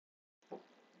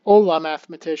Hola,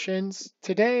 mathematicians.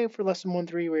 Today for lesson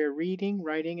 1-3, we are reading,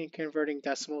 writing, and converting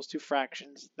decimals to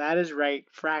fractions. That is right,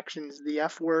 fractions, the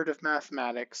F word of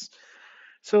mathematics.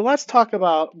 So let's talk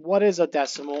about what is a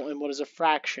decimal and what is a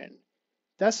fraction.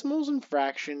 Decimals and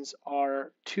fractions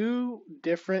are two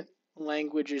different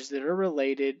languages that are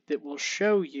related that will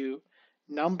show you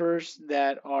numbers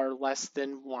that are less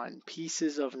than 1,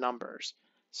 pieces of numbers.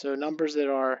 So numbers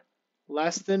that are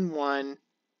less than 1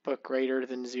 but greater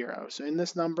than 0. So in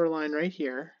this number line right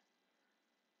here,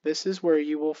 this is where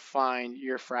you will find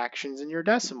your fractions and your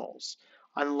decimals.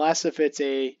 Unless if it's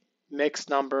a mixed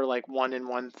number like 1 and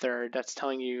 1/3, that's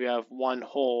telling you you have one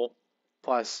whole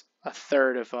plus a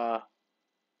third of a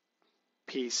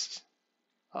piece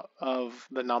of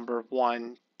the number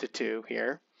 1 to 2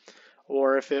 here.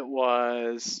 Or if it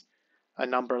was a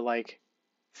number like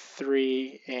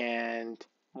 3 and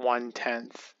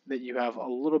 1/10, that you have a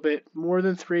little bit more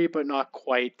than 3 but not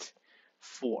quite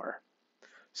 4.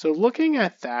 So looking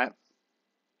at that,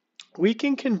 we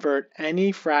can convert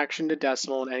any fraction to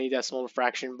decimal and any decimal to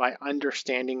fraction by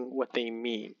understanding what they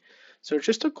mean. So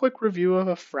just a quick review of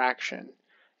a fraction.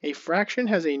 A fraction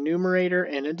has a numerator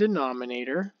and a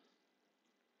denominator,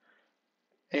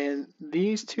 and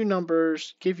these two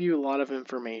numbers give you a lot of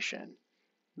information.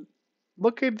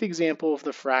 Look at the example of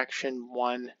the fraction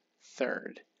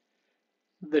 1/3.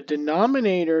 The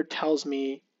denominator tells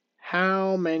me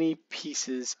how many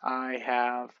pieces I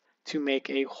have to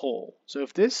make a whole. So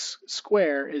if this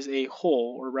square is a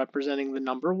whole, or representing the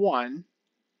number 1,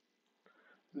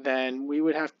 then we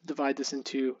would have to divide this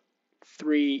into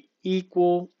 3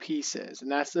 equal pieces.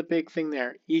 And that's the big thing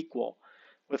there, equal.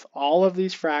 With all of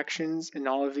these fractions and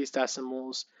all of these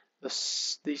decimals,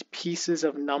 these pieces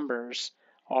of numbers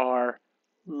are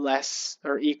less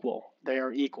or equal. They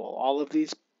are equal. All of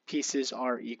these pieces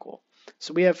are equal.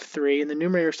 So we have 3, and the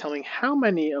numerator is telling how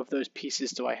many of those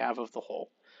pieces do I have of the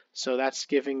whole. So that's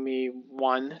giving me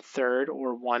 1/3,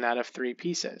 or 1 out of 3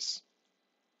 pieces.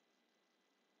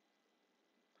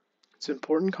 It's an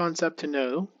important concept to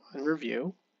know and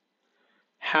review.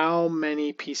 How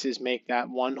many pieces make that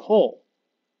one whole?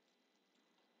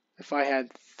 If I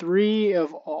had 3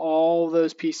 of all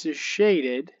those pieces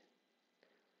shaded,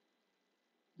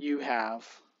 you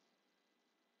have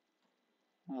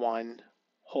one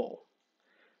whole.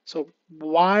 So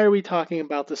why are we talking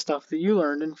about the stuff that you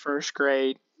learned in first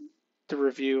grade to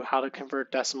review how to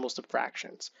convert decimals to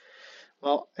fractions?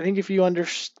 Well, I think if you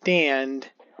understand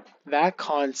that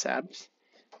concept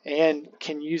and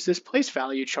can use this place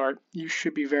value chart, you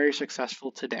should be very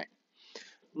successful today.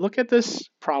 Look at this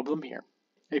problem here.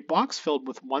 A box filled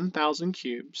with 1,000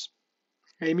 cubes.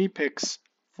 Amy picks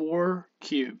 4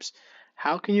 cubes.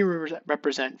 How can you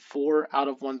represent 4 out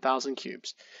of 1,000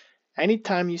 cubes?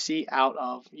 Anytime you see out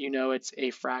of, you know it's a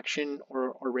fraction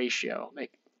or ratio.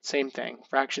 Like, same thing.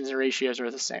 Fractions and ratios are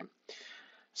the same.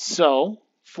 So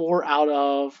 4 out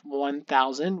of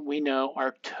 1,000, we know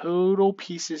our total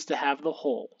pieces to have the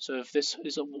whole. So if this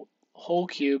is a whole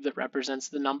cube that represents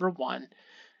the number 1,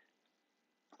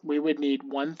 we would need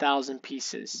 1,000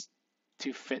 pieces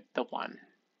to fit the 1.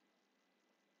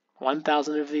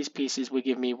 1,000 of these pieces would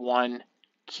give me 1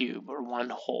 cube, or 1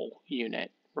 whole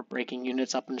unit. We're breaking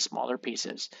units up into smaller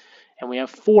pieces. And we have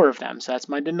 4 of them, so that's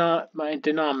my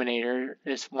denominator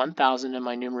is 1,000 and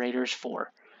my numerator is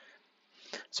 4.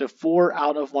 So 4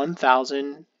 out of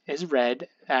 1,000 is read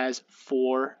as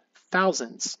 4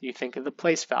 thousandths. You think of the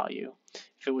place value.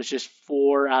 If it was just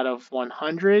 4 out of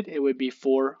 100, it would be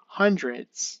 4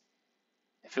 hundredths.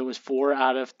 If it was 4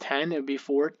 out of 10, it would be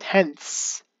 4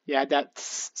 tenths. You add that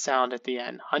sound at the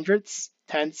end. Hundredths,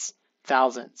 tenths,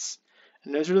 thousandths.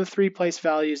 And those are the 3 place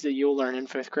values that you'll learn in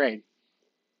 5th grade.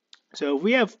 So if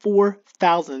we have 4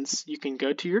 thousandths, you can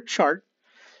go to your chart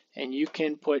and you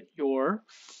can put your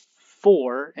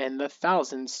 4 in the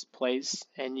thousandths place,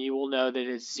 and you will know that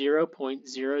it's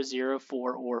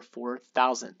 0.004, or 4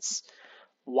 thousandths.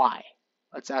 Why?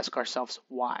 Let's ask ourselves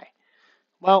why.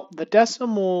 Well, the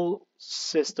decimal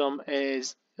system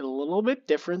is a little bit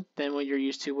different than what you're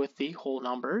used to with the whole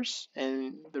numbers,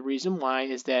 and the reason why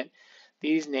is that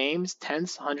these names,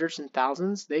 tenths, hundreds, and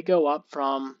thousands, they go up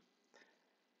from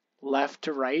left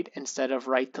to right instead of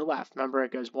right to left. Remember,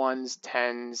 it goes ones,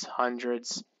 tens,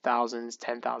 hundreds, thousands,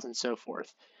 10,000, so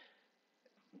forth.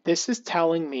 This is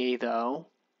telling me, though,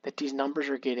 that these numbers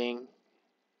are getting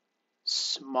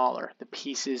smaller. The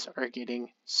pieces are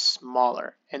getting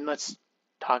smaller. And let's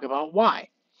talk about why.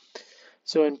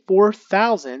 So in 4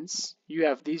 thousandths, you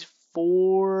have these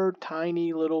 4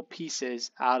 tiny little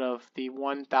pieces out of the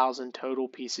 1,000 total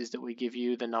pieces that would give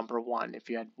you the number 1. If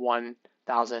you had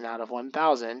 1,000 out of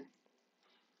 1,000,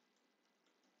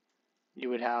 you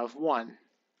would have 1.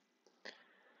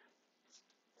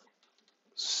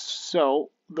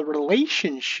 So the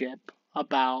relationship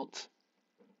about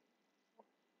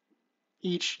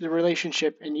the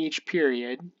relationship in each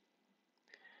period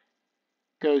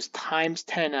goes times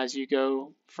 10 as you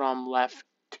go from left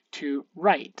to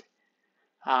right.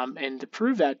 And to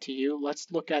prove that to you,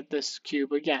 let's look at this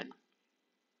cube again.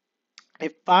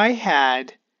 If I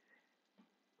had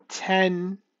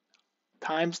 10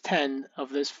 times 10 of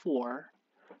this 4,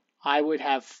 I would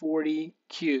have 40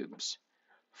 cubes.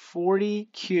 40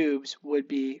 cubes would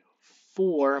be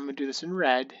 4, I'm going to do this in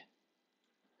red,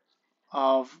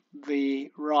 of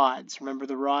the rods. Remember,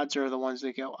 the rods are the ones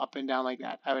that go up and down like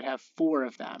that. I would have 4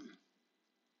 of them.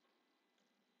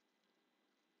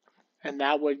 And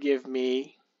that would give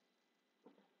me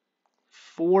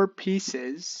 4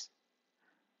 pieces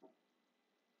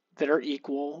that are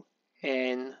equal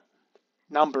in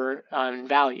number and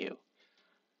value.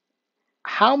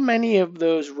 How many of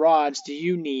those rods do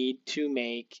you need to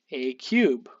make a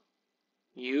cube?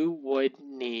 You would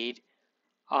need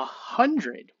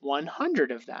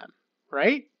 100 of them,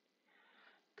 right?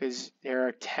 Because there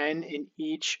are 10 in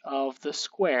each of the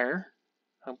square.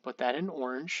 I'll put that in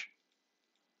orange,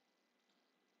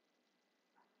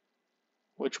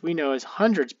 which we know is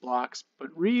hundreds blocks, but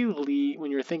really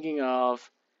when you're thinking of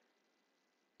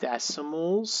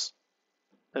decimals,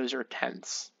 those are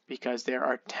tenths because there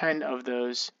are 10 of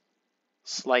those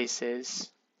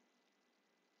slices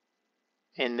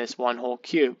in this one whole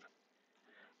cube.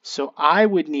 So I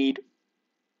would need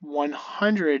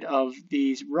 100 of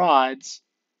these rods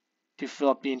to fill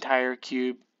up the entire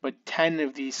cube, but 10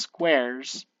 of these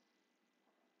squares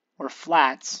or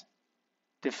flats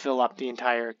to fill up the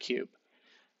entire cube.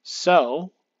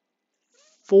 So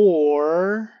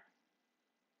 4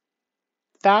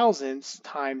 thousandths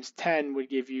times 10 would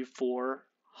give you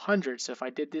 400. So if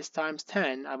I did this times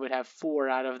 10, I would have 4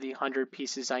 out of the 100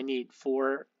 pieces I need,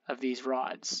 4 of these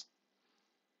rods.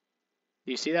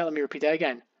 Do you see that? Let me repeat that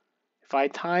again. If I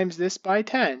times this by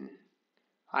 10,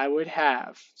 I would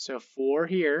have, so 4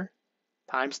 here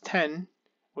times 10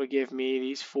 would give me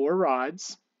these 4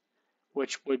 rods,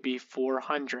 which would be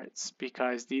 400ths,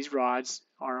 because these rods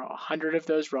are 100 of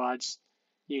those rods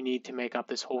you need to make up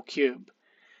this whole cube.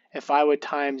 If I would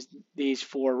times these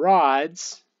 4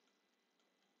 rods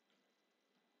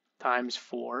times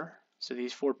 4, so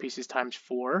these 4 pieces times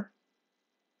 4,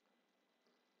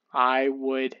 I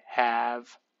would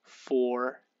have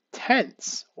 4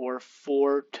 tenths, or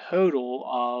 4 total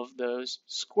of those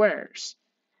squares.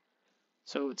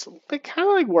 So it's kind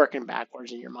of like working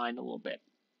backwards in your mind a little bit.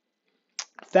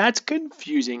 If that's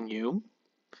confusing you,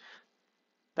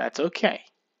 that's okay.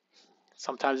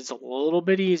 Sometimes it's a little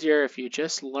bit easier if you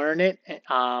just learn it,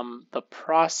 the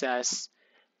process,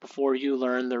 before you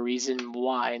learn the reason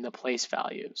why and the place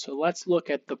value. So let's look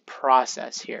at the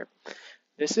process here.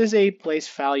 This is a place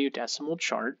value decimal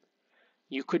chart.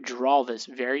 You could draw this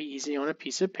very easy on a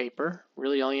piece of paper.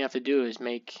 Really all you have to do is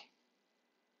make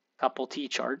a couple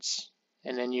T-charts,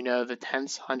 and then you know the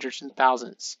tenths, hundredths, and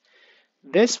thousandths.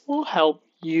 This will help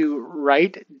you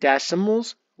write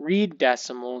decimals, read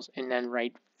decimals, and then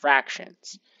write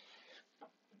fractions.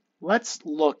 Let's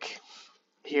look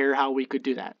here how we could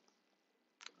do that.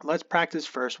 Let's practice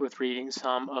first with reading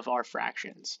some of our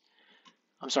fractions.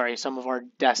 Some of our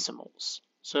decimals.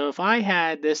 So if I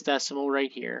had this decimal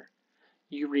right here,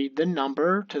 you read the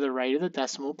number to the right of the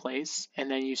decimal place, and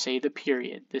then you say the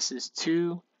period. This is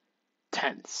 2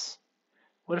 tenths.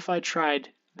 What if I tried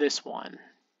this one?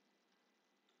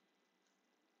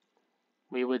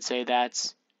 We would say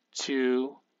that's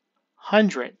 2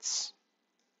 hundredths.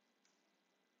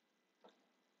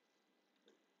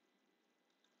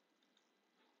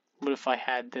 What if I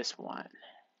had this one?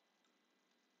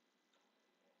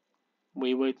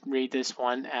 We would read this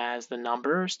one as the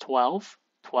numbers 12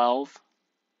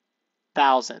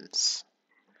 thousandths.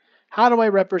 How do I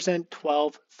represent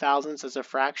 12 thousandths as a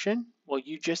fraction? Well,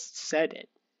 you just said it.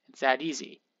 It's that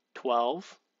easy.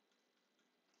 12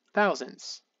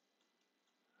 thousandths.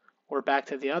 Or back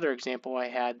to the other example I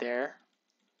had there.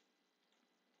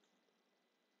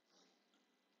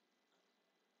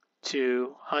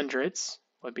 2 hundredths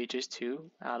would be just 2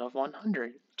 out of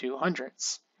 100, 2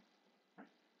 hundredths.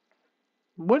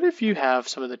 What if you have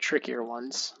some of the trickier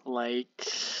ones, like,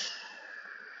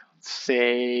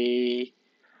 say,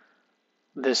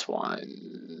 this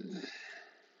one?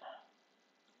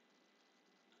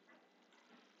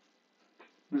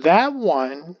 That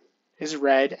one is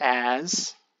read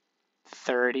as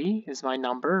 30 is my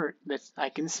number that I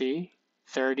can see,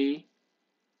 30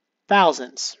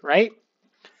 thousandths, right?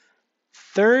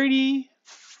 30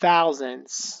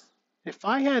 thousandths. If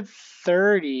I had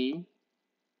 30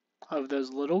 of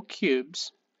those little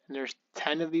cubes, And there's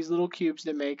 10 of these little cubes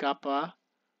that make up a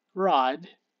rod.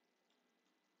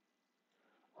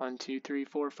 1, 2, 3,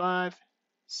 4, 5,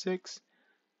 6,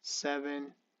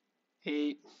 7,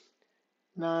 8,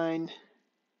 9,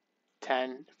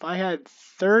 10. If I had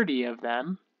 30 of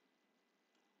them,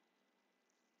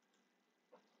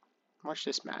 watch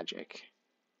this magic.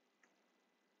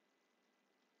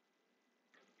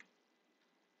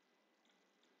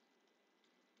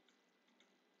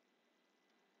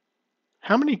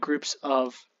 How many groups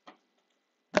of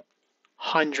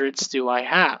hundreds do I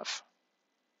have?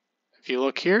 If you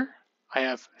look here, I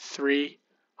have 3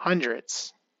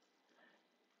 hundreds.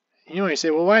 You might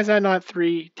say, well, why is that not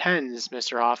 3 tens,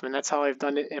 Mr. Hoffman? That's how I've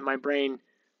done it in my brain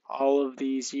all of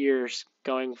these years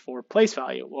going for place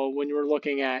value. Well, when we're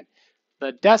looking at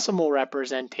the decimal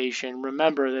representation,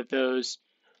 remember that those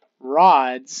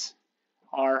rods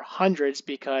are hundreds,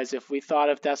 because if we thought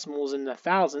of decimals in the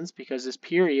thousands, because this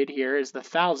period here is the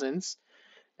thousands,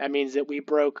 that means that we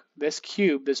broke this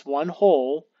cube, this one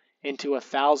hole, into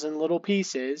 1,000 little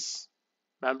pieces.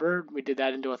 Remember, we did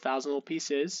that into 1,000 little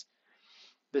pieces.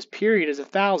 This period is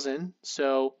 1,000,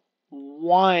 so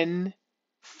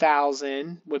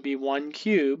 1,000 would be 1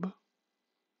 cube.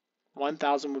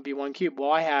 1,000 would be 1 cube.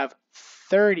 Well, I have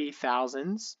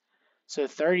 30,000s, so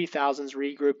 30,000s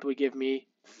regrouped would give me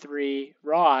 3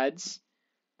 rods.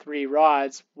 3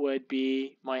 rods would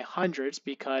be my hundreds,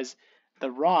 because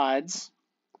the rods,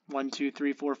 1, 2,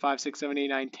 3, 4, 5, 6, 7, 8,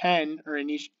 9, 10 are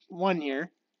in each one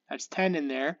here. That's 10 in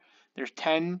there. There's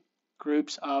 10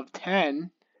 groups of 10.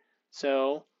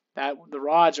 So that the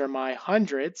rods are my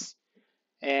hundreds,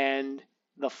 and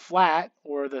the flat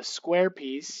or the square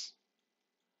piece,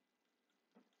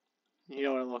 you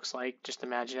know what it looks like, just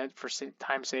imagine it for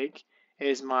time's sake,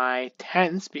 is my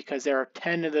tenths, because there are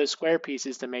 10 of those square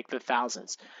pieces to make the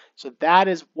thousands. So that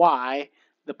is why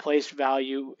the place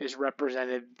value is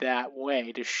represented that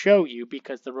way, to show you,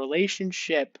 because the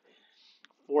relationship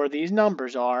for these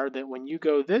numbers are that when you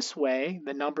go this way,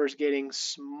 the number is getting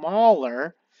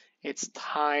smaller. It's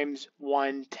times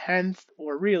 1/10,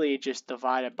 or really just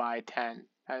divided by 10.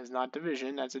 That is not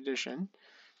division, that's addition.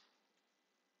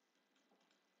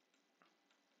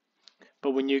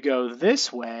 But when you go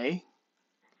this way,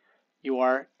 you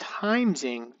are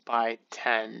timesing by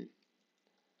 10.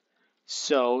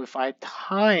 So if I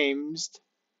timesed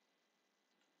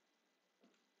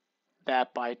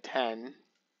that by 10,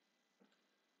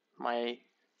 my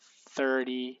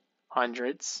 30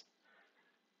 hundredths,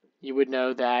 you would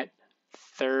know that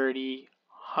 30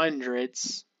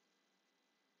 hundredths,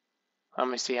 I'm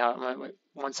going to see how,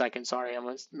 1 second, sorry, I'm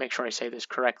going to make sure I say this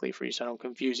correctly for you so I don't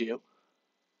confuse you.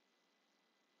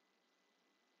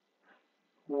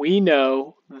 We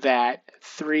know that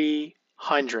 3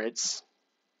 hundredths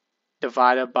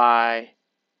divided by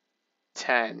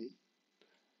 10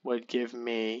 would give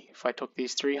me, if I took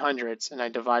these 3 hundredths and I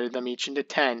divided them each into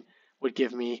 10, would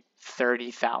give me 30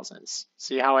 thousandths.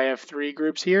 See how I have 3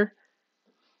 groups here?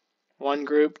 1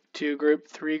 group, 2 group,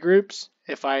 3 groups.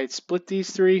 If I split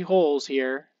these 3 holes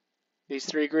here, these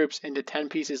 3 groups into 10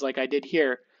 pieces like I did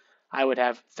here, I would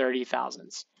have 30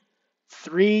 thousandths.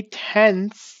 3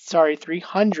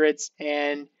 hundredths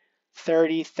and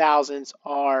 30 thousandths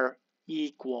are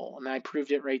equal, and I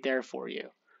proved it right there for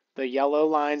you. The yellow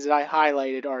lines that I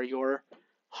highlighted are your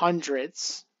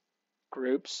hundredths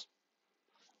groups,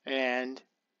 and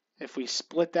if we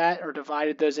split that or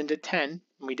divided those into 10, and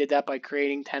we did that by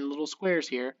creating 10 little squares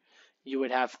here, you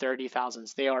would have 30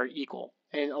 thousandths. They are equal,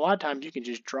 and a lot of times you can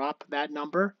just drop that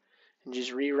number and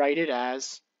just rewrite it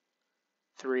as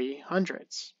 3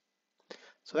 hundredths.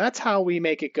 So that's how we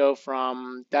make it go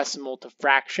from decimal to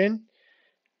fraction.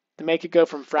 To make it go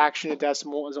from fraction to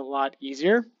decimal is a lot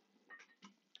easier.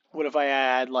 What if I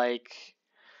add like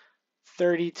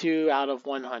 32 out of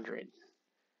 100?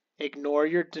 Ignore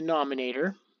your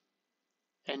denominator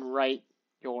and write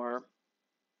your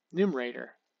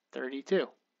numerator, 32.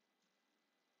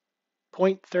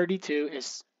 0.32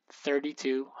 is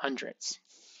 32 hundredths.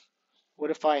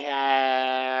 What if I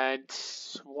had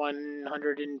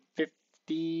 150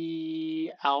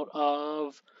 out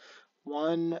of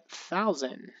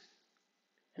 1,000?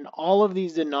 And all of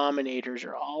these denominators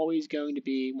are always going to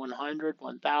be 100,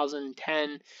 1,000,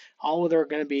 10. All of them are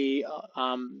going to be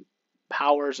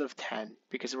powers of 10,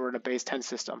 because we're in a base 10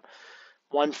 system.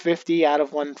 150 out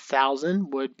of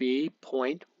 1,000 would be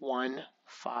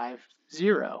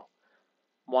 0.150.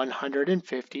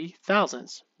 150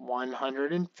 thousandths.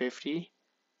 150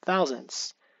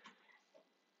 thousandths.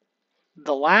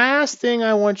 The last thing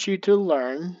I want you to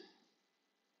learn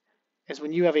is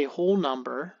when you have a whole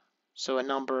number, so a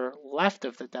number left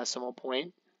of the decimal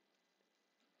point,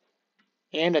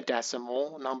 and a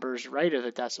decimal, numbers right of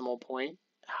the decimal point,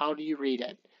 how do you read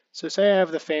it? So say I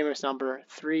have the famous number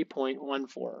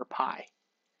 3.14, or pi.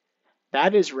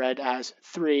 That is read as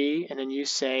 3, and then you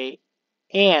say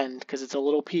and, because it's a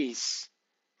little piece.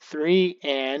 3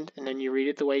 and then you read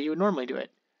it the way you would normally do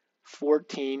it.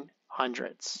 14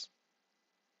 hundredths.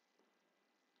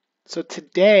 So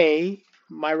today,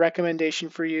 my recommendation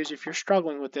for you is, if you're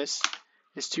struggling with this,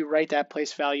 is to write that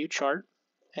place value chart,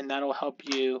 and that'll help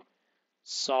you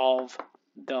solve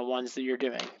the ones that you're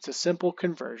doing. It's a simple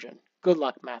conversion. Good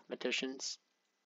luck, mathematicians.